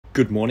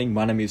Good morning,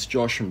 my name is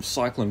Josh from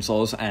Cyclone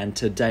Oz, and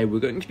today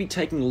we're going to be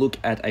taking a look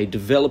at a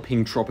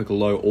developing tropical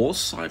low or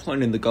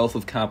cyclone in the Gulf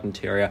of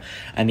Carpentaria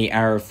and the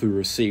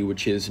Arafura Sea,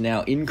 which is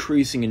now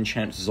increasing in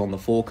chances on the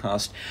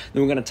forecast.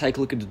 Then we're going to take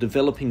a look at the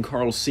developing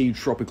Coral Sea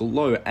tropical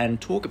low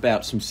and talk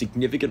about some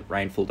significant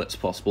rainfall that's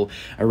possible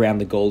around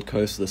the Gold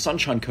Coast, the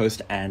Sunshine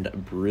Coast and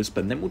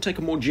Brisbane. Then we'll take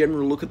a more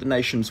general look at the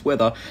nation's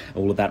weather,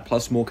 all of that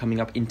plus more coming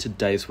up in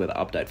today's weather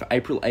update for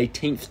April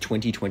 18th,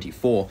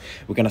 2024.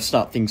 We're going to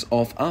start things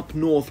off up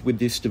north with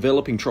this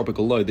developing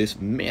tropical low, this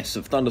mess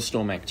of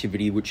thunderstorm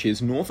activity, which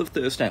is north of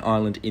Thursday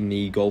Island in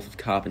the Gulf of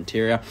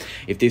Carpentaria.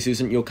 If this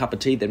isn't your cup of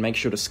tea, then make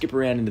sure to skip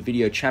around in the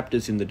video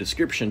chapters in the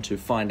description to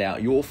find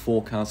out your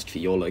forecast for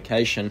your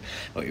location.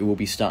 But we will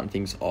be starting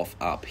things off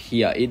up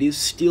here. It is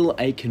still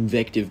a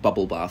convective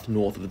bubble bath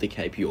north of the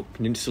Cape York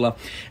Peninsula,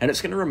 and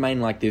it's going to remain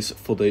like this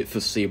for the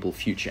foreseeable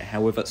future.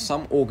 However,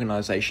 some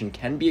organisation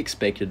can be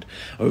expected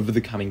over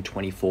the coming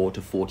 24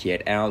 to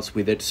 48 hours,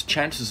 with its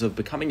chances of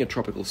becoming a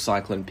tropical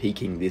cyclone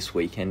peaking this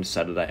weekend,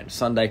 Saturday and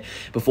Sunday,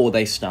 before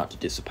they start to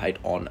dissipate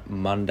on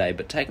Monday.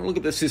 But taking a look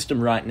at the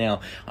system right now,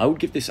 I would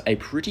give this a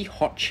pretty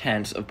hot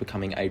chance of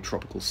becoming a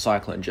tropical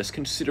cyclone, just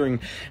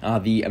considering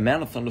the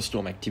amount of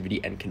thunderstorm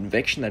activity and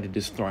convection that it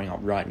is throwing up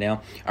right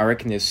now. I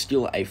reckon there's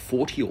still a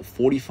 40 or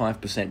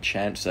 45%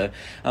 chance,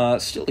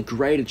 still a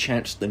greater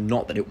chance than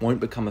not that it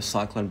won't become a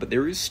cyclone, but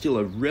there is still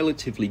a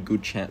relatively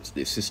good chance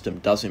this system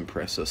does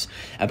impress us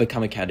and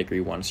become a Category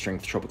 1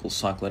 strength tropical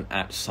cyclone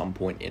at some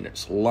point in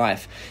its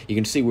life. You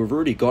can see we've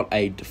already got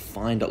a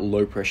defined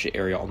low pressure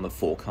area on the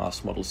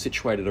forecast model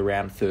situated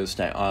around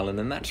Thursday Island,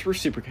 and that's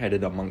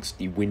reciprocated amongst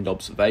the wind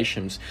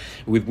observations,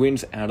 with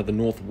winds out of the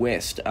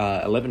northwest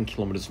 11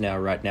 kilometers an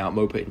hour right now at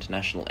Mopa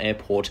International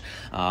Airport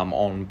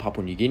on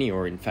Papua New Guinea,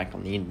 or in fact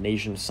on the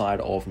Indonesian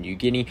side of New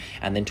Guinea,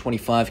 and then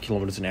 25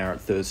 kilometers an hour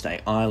at Thursday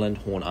Island,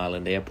 Horn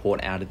Island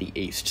Airport out of the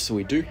east. So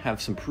we do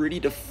have some pretty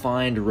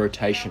defined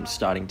rotation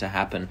starting to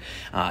happen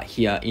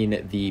here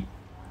in the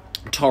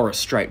Torres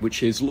Strait,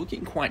 which is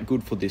looking quite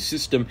good for this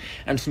system,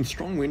 and some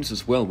strong winds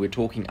as well. We're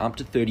talking up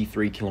to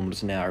 33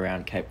 kilometers an hour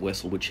around Cape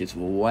Wessel, which is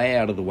way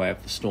out of the way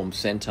of the storm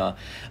center.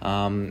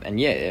 And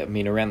yeah, I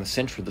mean, around the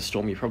center of the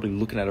storm, you're probably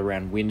looking at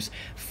around winds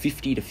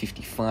 50 to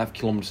 55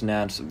 kilometers an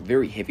hour, and some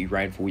very heavy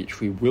rainfall, which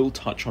we will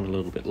touch on a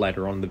little bit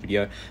later on in the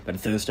video.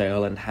 But Thursday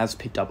Island has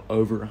picked up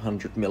over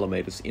 100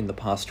 millimeters in the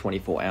past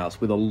 24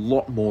 hours, with a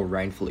lot more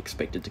rainfall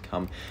expected to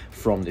come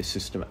from this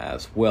system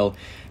as well.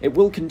 It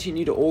will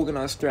continue to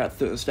organize throughout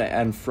Thursday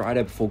and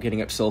Friday before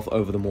getting itself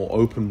over the more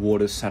open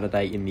waters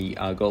Saturday in the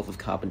Gulf of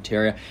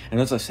Carpentaria.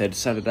 And as I said,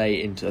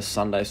 Saturday into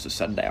Sunday, so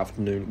Saturday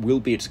afternoon, will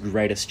be its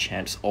greatest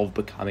chance of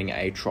becoming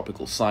a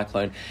tropical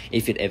cyclone,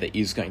 if it ever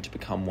is going to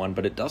become one.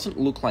 But it doesn't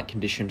look like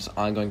conditions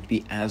are going to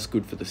be as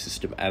good for the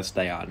system as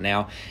they are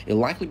now. It'll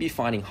likely be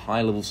finding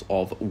high levels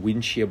of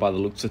wind shear by the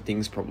looks of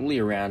things, probably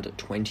around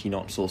 20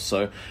 knots or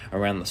so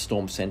around the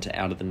storm center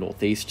out of the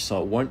northeast,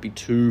 so it won't be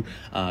too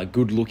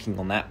good looking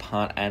on that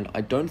part. And I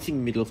don't think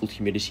mid-level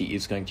humidity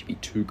is going to be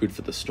too good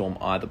for the storm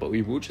either, but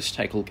we will just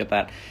take a look at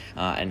that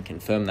and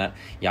confirm that.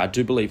 Yeah, I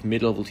do believe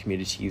mid-level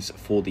humidities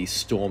for the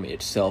storm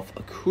itself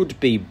could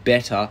be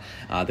better.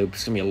 There's going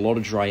to be a lot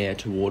of dry air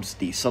towards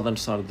the southern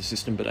side of the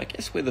system, but I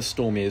guess where the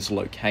storm is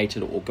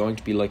located, or going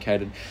to be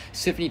located,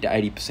 70 to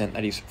 80%,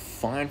 that is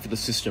fine for the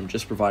system,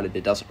 just provided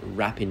it doesn't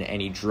wrap in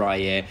any dry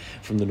air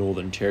from the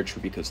Northern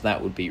Territory, because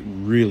that would be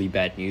really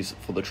bad news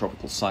for the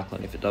tropical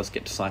cyclone if it does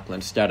get to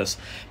cyclone status.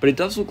 But it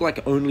does look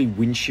like only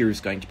wind shear is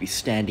going to be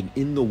standing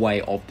in the way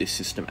of this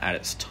system at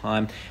its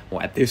time,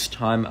 or at this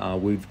time,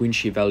 with wind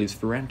shear values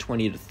of around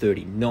 20 to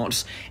 30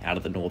 knots out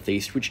of the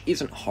northeast, which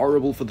isn't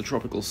horrible for the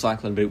tropical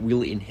cyclone, but it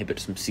will inhibit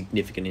some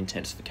significant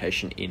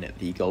intensification in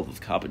the Gulf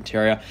of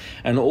Carpentaria.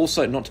 And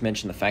also, not to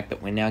mention the fact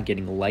that we're now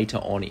getting later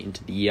on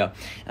into the year,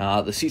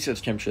 the sea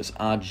surface temperatures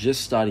are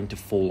just starting to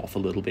fall off a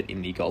little bit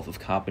in the Gulf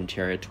of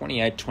Carpentaria.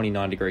 28,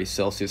 29 degrees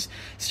Celsius,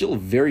 still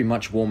very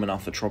much warm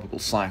enough for tropical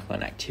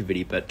cyclone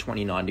activity, but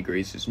 29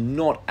 degrees is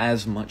not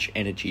as much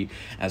energy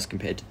as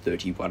compared to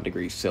 31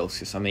 degrees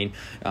Celsius. I mean,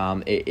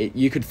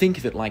 you could think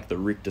of it like the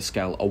Richter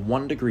scale. A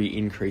 1 degree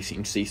increase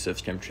in sea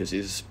surface temperatures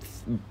is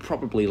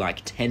probably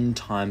like 10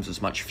 times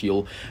as much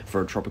fuel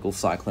for a tropical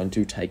cyclone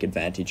to take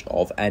advantage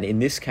of. And in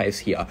this case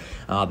here,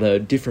 the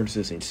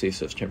differences in sea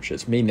surface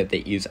temperatures mean that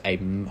there is a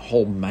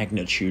whole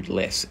magnitude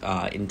less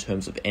in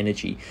terms of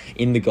energy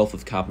in the Gulf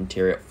of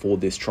Carpentaria for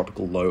this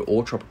tropical low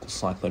or tropical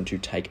cyclone to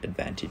take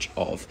advantage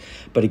of.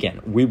 But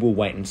again, we will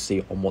wait and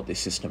see on what this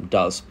system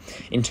does.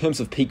 In terms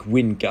of peak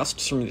wind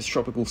gusts from this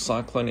tropical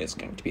cyclone, it's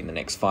going to be in the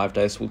next 5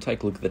 days. We'll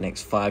take a look at the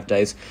next 5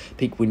 days.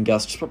 Peak wind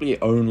gusts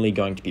probably only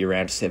going to be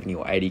around 70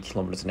 or 80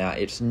 kilometers an hour.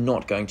 It's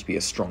not going to be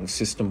a strong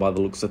system by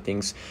the looks of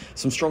things.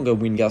 Some stronger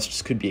wind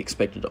gusts could be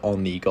expected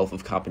on the Gulf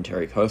of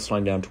Carpentaria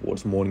coastline down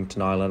towards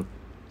Mornington Island,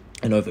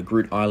 and over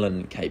Groot Island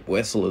and Cape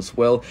Wessel as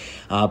well.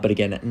 But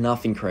again,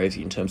 nothing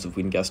crazy in terms of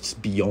wind gusts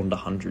beyond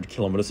 100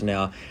 kilometres an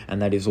hour,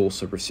 and that is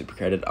also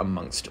reciprocated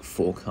amongst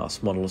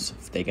forecast models.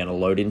 If they're going to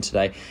load in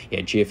today,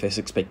 GFS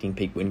expecting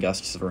peak wind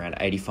gusts of around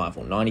 85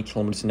 or 90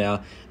 kilometres an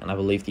hour, and I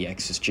believe the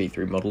Axis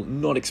G3 model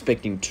not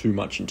expecting too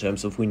much in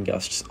terms of wind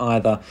gusts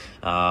either.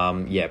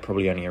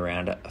 Probably only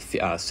around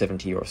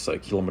 70 or so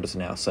kilometres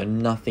an hour, so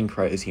nothing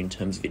crazy in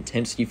terms of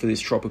intensity for this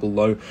tropical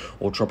low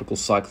or tropical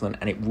cyclone,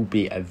 and it will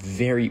be a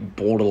very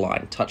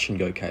borderline touch and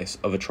go case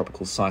of a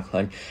tropical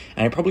cyclone,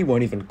 and it probably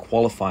won't even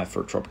qualify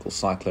for a tropical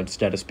cyclone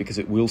status because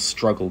it will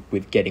struggle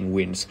with getting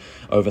winds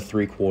over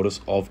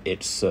 3/4 of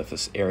its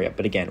surface area.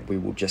 But again, we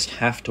will just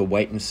have to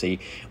wait and see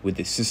with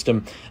this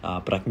system,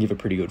 but I can give a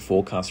pretty good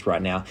forecast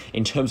right now.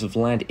 In terms of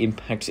land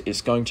impacts,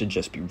 it's going to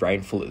just be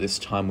rainfall at this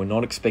time. We're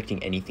not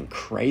expecting anything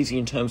crazy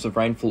in terms of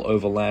rainfall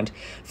over land.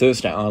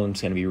 Thursday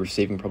Island's going to be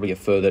receiving probably a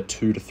further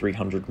 200 to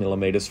 300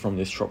 millimeters from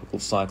this tropical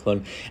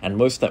cyclone, and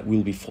most of that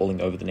will be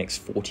falling over the next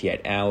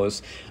 48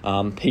 hours.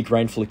 Peak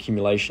rainfall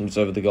accumulations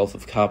over the Gulf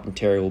of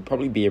Carpentaria will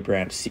probably be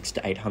around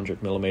 600 to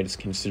 800 millimeters,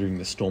 considering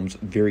the storm's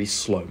very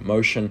slow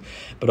motion.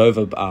 But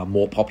over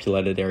more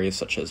populated areas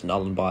such as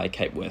Nullarbor,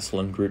 Cape Wessel,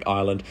 and Groot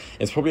Island,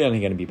 it's probably only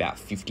going to be about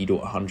 50 to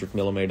 100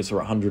 millimeters or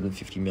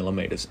 150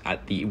 millimeters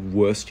at the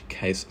worst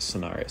case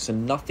scenario. So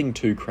nothing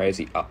too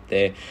crazy up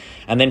there.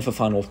 And then for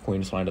far north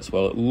Queensland as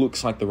well, it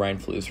looks like the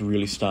rainfall is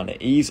really starting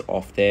to ease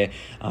off there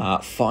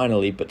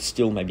finally, but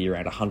still maybe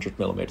around 100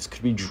 millimeters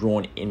could be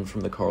drawn in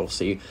from the Coral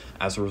Sea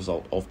as a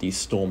result of these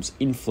storm's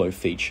inflow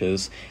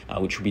features,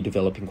 which will be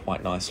developing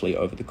quite nicely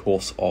over the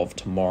course of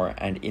tomorrow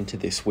and into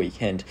this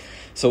weekend.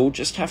 So we'll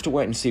just have to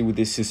wait and see with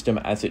this system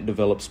as it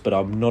develops, but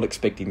I'm not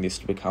expecting this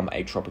to become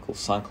a tropical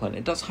cyclone.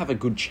 It does have a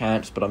good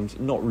chance, but I'm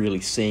not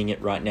really seeing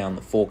it right now in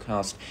the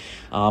forecast.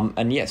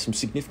 Some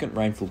significant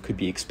rainfall could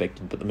be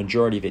expected, but the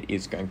majority of it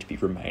is going to be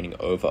remaining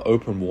over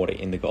open water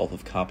in the Gulf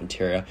of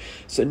Carpentaria.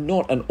 So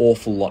not an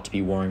awful lot to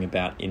be worrying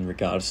about in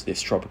regards to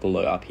this tropical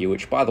low up here,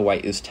 which by the way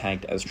is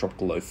tagged as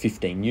tropical low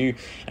 15U,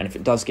 and if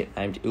it does get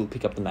named, it will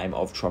pick up the name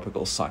of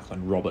Tropical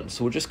Cyclone Robin.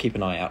 So we'll just keep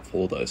an eye out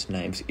for those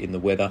names in the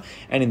weather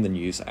and in the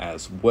news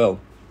as well.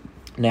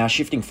 Now,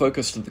 shifting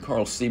focus to the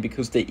Coral Sea,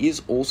 because there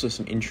is also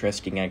some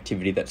interesting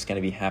activity that's going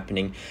to be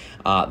happening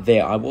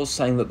there. I was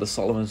saying that the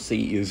Solomon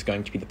Sea is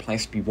going to be the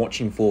place to be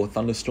watching for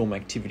thunderstorm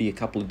activity a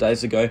couple of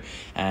days ago,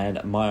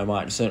 and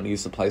Maya certainly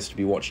is the place to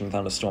be watching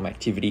thunderstorm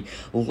activity.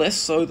 Less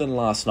so than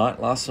last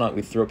night. Last night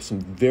we threw up some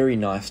very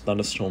nice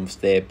thunderstorms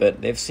there,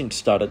 but they've since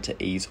started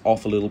to ease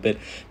off a little bit,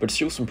 but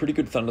still some pretty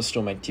good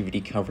thunderstorm activity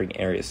covering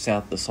areas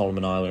south of the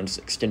Solomon Islands,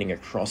 extending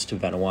across to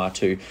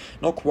Vanuatu.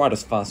 Not quite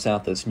as far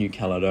south as New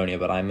Caledonia,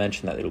 but I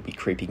imagine that it'll be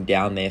creeping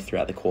down there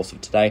throughout the course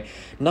of today.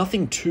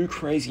 Nothing too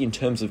crazy in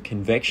terms of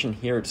convection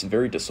here. It's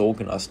very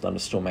disorganized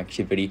thunderstorm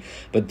activity,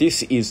 but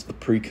this is the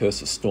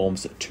precursor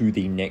storms to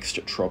the next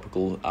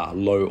tropical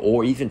low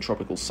or even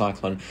tropical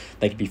cyclone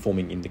they could be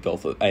forming in the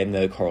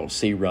the Coral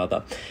Sea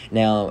rather.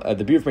 Now,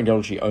 the Bureau of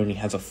Meteorology only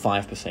has a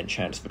 5%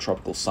 chance of a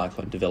tropical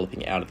cyclone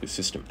developing out of the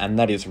system, and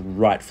that is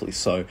rightfully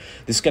so.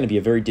 This is going to be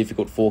a very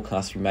difficult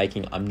forecast to be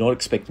making. I'm not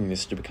expecting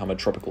this to become a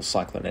tropical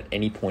cyclone at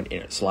any point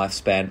in its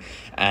lifespan,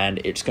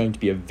 and it's going to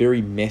be a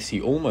very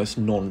messy, almost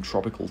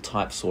non-tropical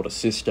type sort of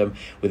system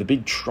with a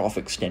big trough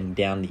extending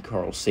down the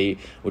Coral Sea,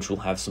 which will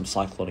have some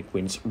cyclonic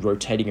winds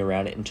rotating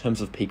around it. In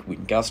terms of peak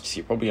wind gusts,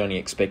 you're probably only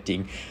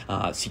expecting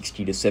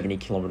 60 to 70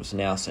 kilometers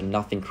an hour, so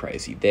nothing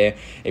crazy there.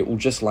 It will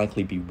just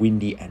likely be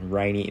windy and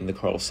rainy in the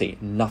Coral Sea,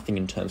 nothing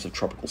in terms of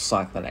tropical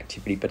cyclone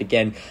activity. But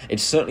again,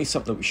 it's certainly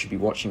something that we should be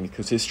watching,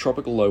 because this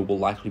tropical low will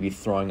likely be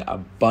throwing a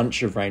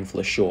bunch of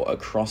rainfall ashore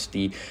across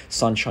the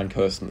Sunshine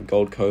Coast and the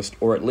Gold Coast,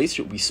 or at least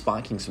it will be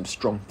spiking some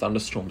strong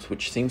thunderstorms,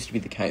 which seems to be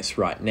the case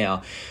right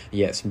now.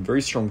 Yeah, some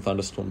very strong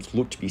thunderstorms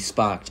look to be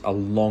sparked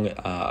along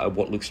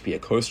what looks to be a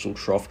coastal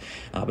trough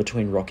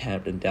between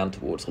Rockhampton down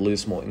towards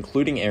Lismore,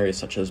 including areas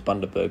such as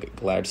Bundaberg,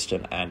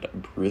 Gladstone and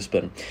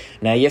Brisbane.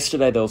 Now,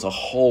 yesterday there was a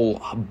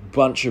whole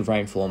bunch of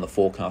rainfall on the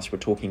forecast. We're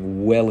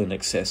talking well in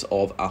excess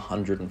of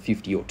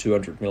 150 or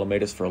 200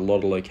 millimeters for a lot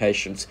of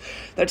locations.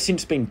 That's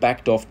since been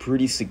backed off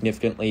pretty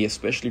significantly,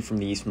 especially from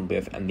the Eastern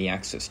Bev and the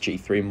Axis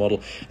G3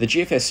 model. The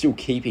GFS still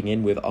keeping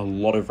in with a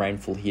lot of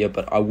rainfall here,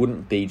 but I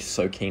wouldn't be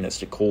so keen as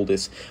to call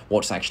this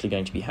what's actually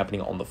going to be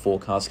happening on the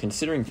forecast,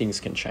 considering things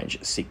can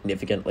change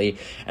significantly,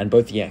 and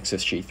both the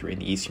Axis G3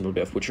 and the Eastern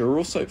Bev, which are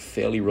also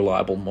fairly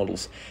reliable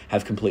models,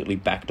 have completely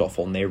backed off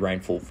on their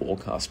rainfall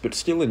forecast, but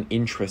still an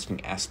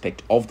interesting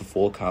aspect of the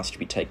forecast to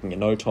be taking a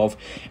note of.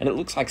 And it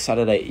looks like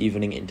Saturday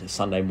evening into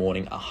Sunday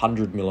morning,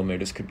 100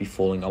 millimeters could be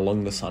falling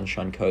along the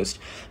Sunshine Coast,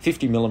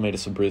 50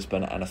 millimeters for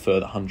Brisbane, and a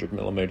further 100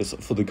 millimeters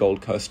for the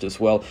Gold Coast as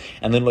well.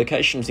 And then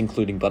locations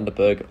including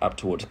Bundaberg up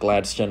towards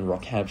Gladstone,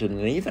 Rockhampton,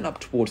 and even up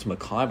towards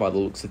Mackay by the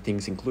looks of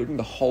things, including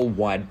the whole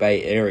Wide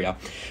Bay area.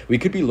 We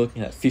could be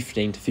looking at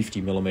 15 to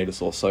 50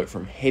 millimeters or so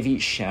from heavy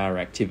shower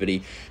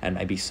activity, and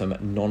maybe some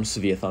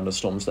non-severe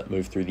thunderstorms that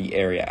move through the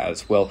area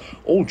as well,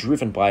 all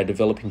driven by a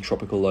developing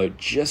tropical low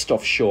just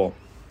offshore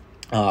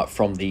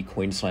from the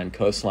Queensland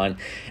coastline.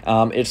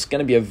 It's going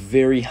to be a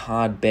very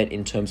hard bet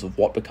in terms of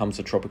what becomes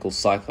a tropical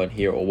cyclone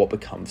here, or what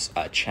becomes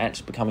a chance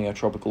of becoming a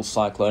tropical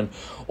cyclone.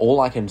 All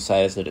I can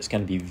say is that it's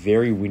going to be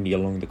very windy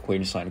along the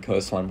Queensland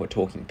coastline. We're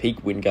talking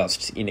peak wind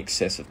gusts in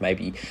excess of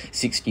maybe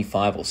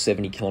 65 or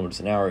 70 kilometres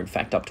an hour, in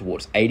fact up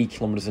towards 80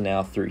 kilometres an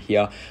hour through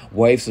here.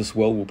 Waves as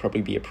well will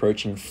probably be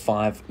approaching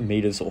 5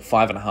 metres or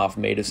 5.5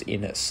 metres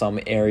in some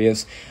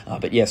areas,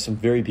 but yeah, some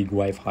very big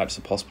wave heights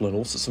are possible, and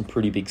also some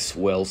pretty big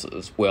swells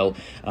as well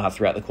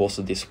throughout the course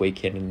of this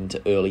weekend and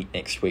into early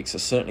next week. So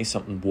certainly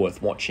something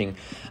worth watching,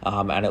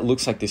 and it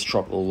looks like this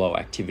tropical low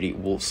activity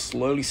will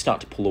slowly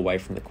start to pull away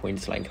from the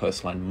Queensland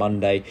coastline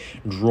Monday,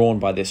 drawn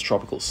by this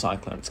tropical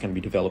cyclone. It's going to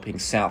be developing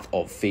south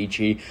of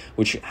Fiji,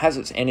 which has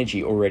its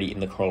energy already in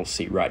the Coral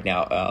Sea right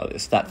now.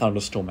 It's that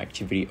thunderstorm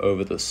activity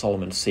over the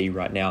Solomon Sea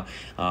right now,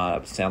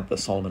 south of the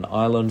Solomon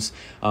Islands.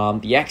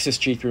 The Axis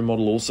G3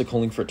 model also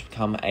calling for it to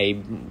become a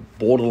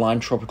borderline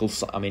tropical,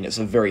 I mean, it's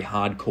a very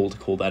hard call to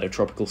call that a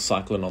tropical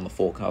cyclone on the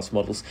forecast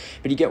models,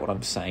 but you get what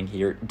I'm saying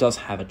here. It does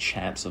have a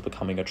chance of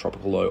becoming a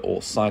tropical low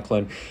or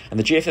cyclone, and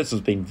the GFS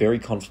has been very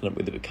confident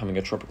with it becoming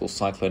a tropical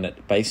cyclone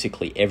at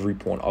basically every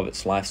point of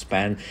its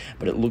lifespan,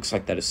 but it looks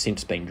like that has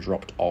since been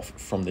dropped off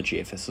from the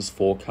GFS's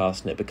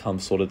forecast, and it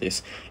becomes sort of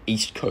this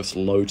east coast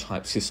low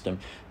type system.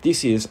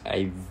 This is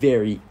a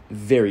very,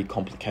 very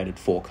complicated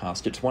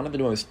forecast. It's one of the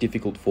most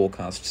difficult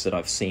forecasts that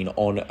I've seen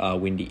on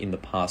Windy in the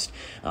past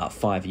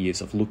 5 years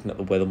of looking at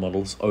the weather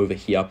models over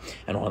here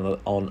and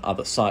on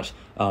other sites.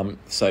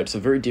 So it's a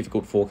very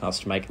difficult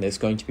forecast to make, and there's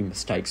going to be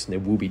mistakes and there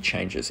will be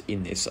changes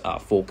in this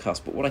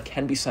forecast. But what I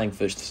can be saying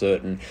for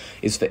certain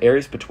is for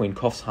areas between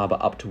Coffs Harbour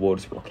up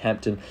towards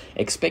Rockhampton,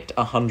 expect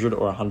 100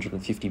 or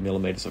 150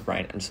 millimetres of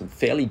rain and some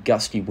fairly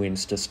gusty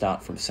winds to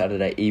start from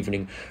Saturday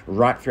evening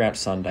right throughout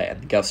Sunday,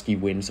 and the gusty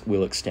winds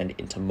will extend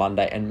into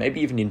Monday and maybe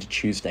even into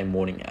Tuesday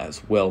morning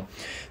as well.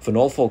 For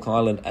Norfolk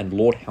Island and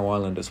Lord Howe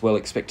Island as well,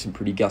 expect some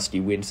pretty gusty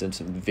winds and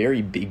some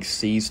very big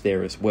seas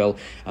there as well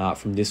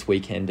from this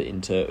weekend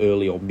into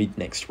early or mid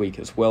next week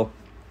as well.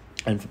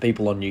 And for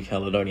people on New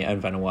Caledonia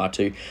and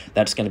Vanuatu,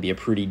 that's going to be a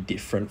pretty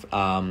different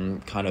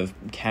kind of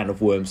can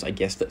of worms, I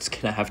guess, that's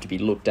going to have to be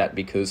looked at,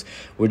 because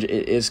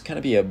it's going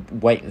to be a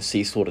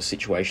wait-and-see sort of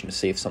situation to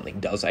see if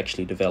something does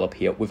actually develop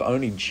here. We've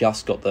only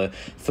just got the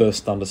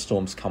first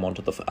thunderstorms come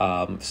onto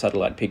the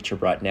satellite picture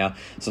right now,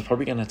 so it's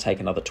probably going to take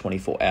another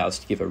 24 hours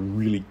to give a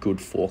really good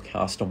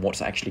forecast on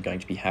what's actually going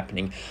to be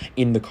happening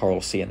in the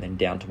Coral Sea and then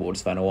down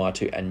towards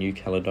Vanuatu and New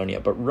Caledonia.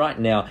 But right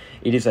now,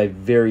 it is a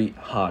very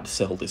hard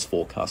sell, this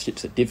forecast.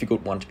 It's a difficult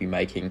one to be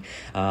making.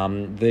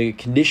 The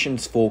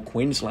conditions for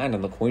Queensland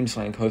and the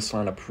Queensland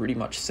coastline are pretty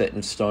much set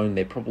in stone.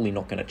 They're probably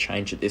not going to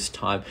change at this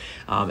time,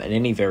 and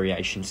any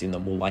variations in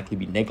them will likely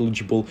be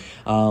negligible.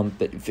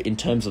 But in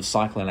terms of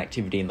cyclone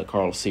activity in the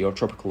Coral Sea or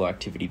tropical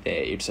activity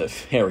there, it's a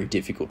very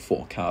difficult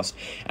forecast,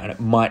 and it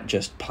might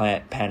just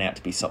pan out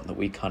to be something that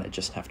we kind of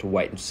just have to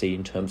wait and see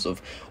in terms of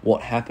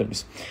what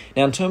happens.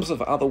 Now, in terms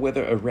of other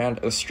weather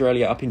around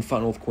Australia, up in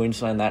far north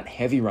Queensland, that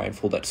heavy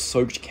rainfall that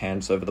soaked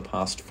Cairns over the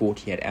past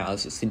 48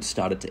 hours has since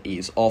started to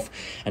ease off,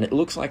 and it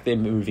looks like they're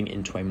moving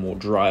into a more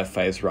drier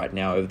phase right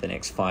now over the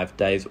next 5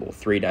 days, or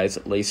 3 days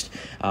at least.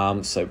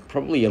 So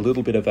probably a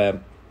little bit of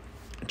a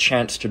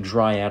chance to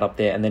dry out up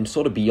there, and then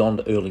sort of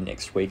beyond early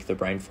next week the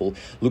rainfall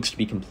looks to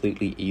be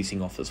completely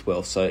easing off as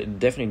well. So it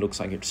definitely looks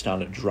like it's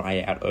starting to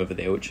dry out over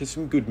there, which is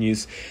some good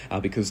news,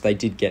 because they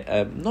did get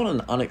not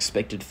an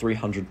unexpected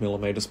 300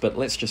 millimetres, but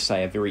let's just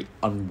say a very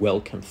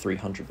unwelcome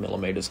 300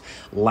 millimetres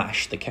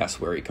lash the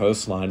Cassowary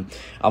coastline.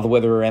 Other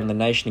weather around the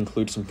nation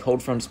includes some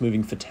cold fronts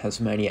moving for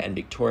Tasmania and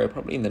Victoria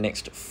probably in the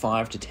next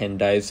 5 to 10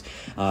 days.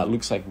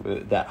 Looks like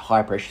that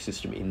high pressure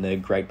system in the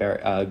Great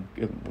Barrier,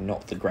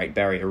 not the Great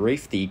Barrier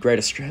Reef, the Great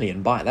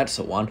Australian Bight, that's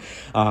the one,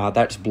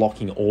 that's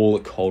blocking all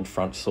the cold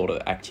front sort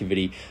of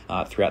activity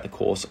throughout the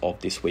course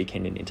of this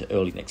weekend and into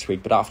early next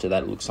week. But after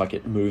that, it looks like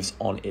it moves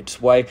on its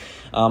way.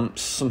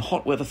 Some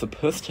hot weather for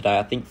Perth today.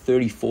 I think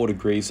 34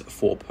 degrees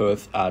for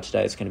Perth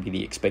today is going to be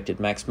the expected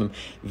maximum.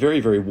 Very,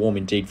 very warm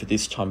indeed for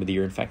this time of the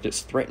year. In fact,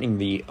 it's threatening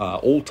the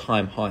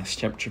all-time highest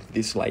temperature for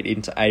this late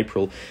into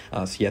April.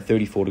 So yeah,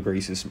 34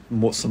 degrees is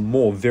some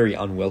more very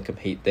unwelcome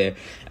heat there,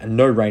 and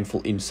no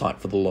rainfall in sight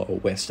for the lower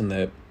west and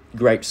the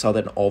great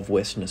southern of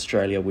Western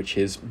Australia, which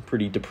is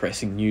pretty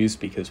depressing news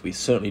because we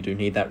certainly do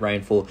need that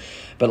rainfall.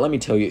 But let me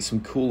tell you, some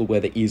cooler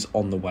weather is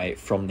on the way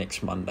from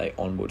next Monday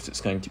onwards.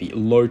 It's going to be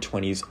low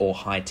 20s or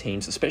high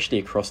teens, especially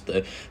across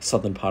the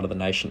southern part of the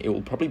nation. It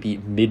will probably be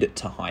mid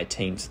to high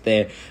teens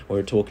there.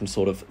 We're talking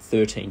sort of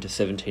 13 to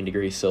 17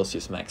 degrees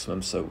Celsius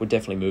maximum, so we're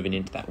definitely moving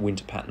into that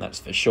winter pattern, that's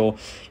for sure.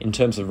 In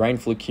terms of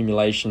rainfall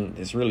accumulation,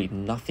 there's really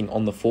nothing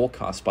on the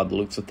forecast by the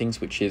looks of things,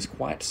 which is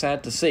quite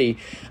sad to see.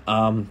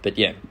 But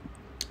yeah,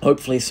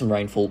 hopefully some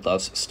rainfall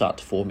does start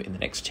to form in the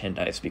next 10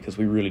 days, because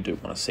we really do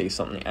want to see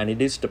something. And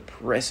it is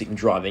depressing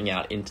driving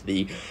out into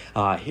the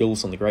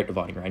hills on the Great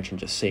Dividing Range and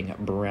just seeing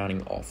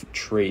browning off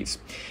trees.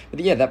 But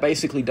yeah, that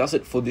basically does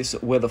it for this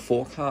weather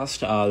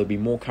forecast. There'll be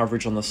more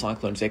coverage on the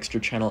Cyclones Extra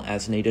channel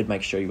as needed.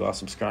 Make sure you are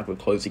subscribed. We're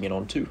closing in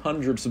on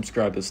 200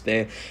 subscribers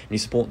there, and your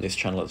support in this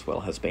channel as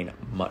well has been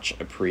much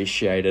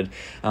appreciated.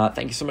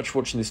 Thank you so much for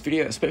watching this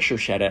video. A special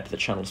shout out to the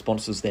channel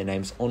sponsors. Their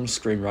names on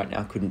screen right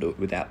now. Couldn't do it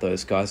without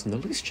those guys, and the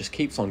list just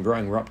keeps on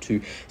growing. We're up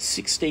to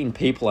 16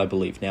 people, I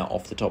believe, now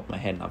off the top of my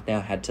head, and I've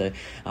now had to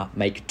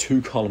make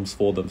 2 columns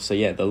for them. So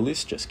yeah, the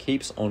list just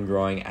keeps on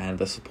growing and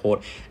the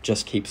support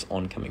just keeps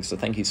on coming. So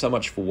thank you so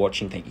much for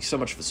watching, thank you so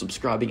much for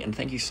subscribing, and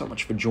thank you so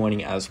much for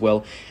joining as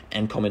well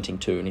and commenting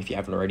too. And if you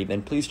haven't already,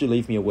 then please do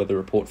leave me a weather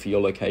report for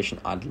your location.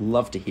 I'd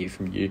love to hear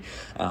from you,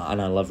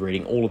 and I love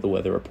reading all of the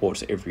weather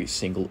reports every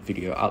single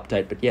video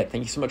update. But yeah,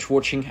 thank you so much for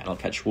watching, and I'll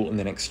catch you all in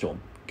the next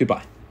storm.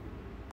 Goodbye.